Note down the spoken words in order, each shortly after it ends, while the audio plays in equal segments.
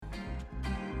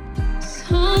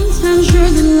Sometimes you're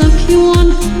the lucky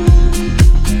one,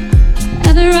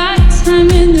 at the right time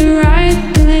in the right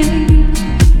place.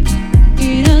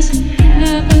 It doesn't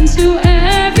happen to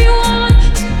everyone.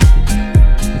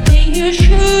 Then you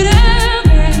should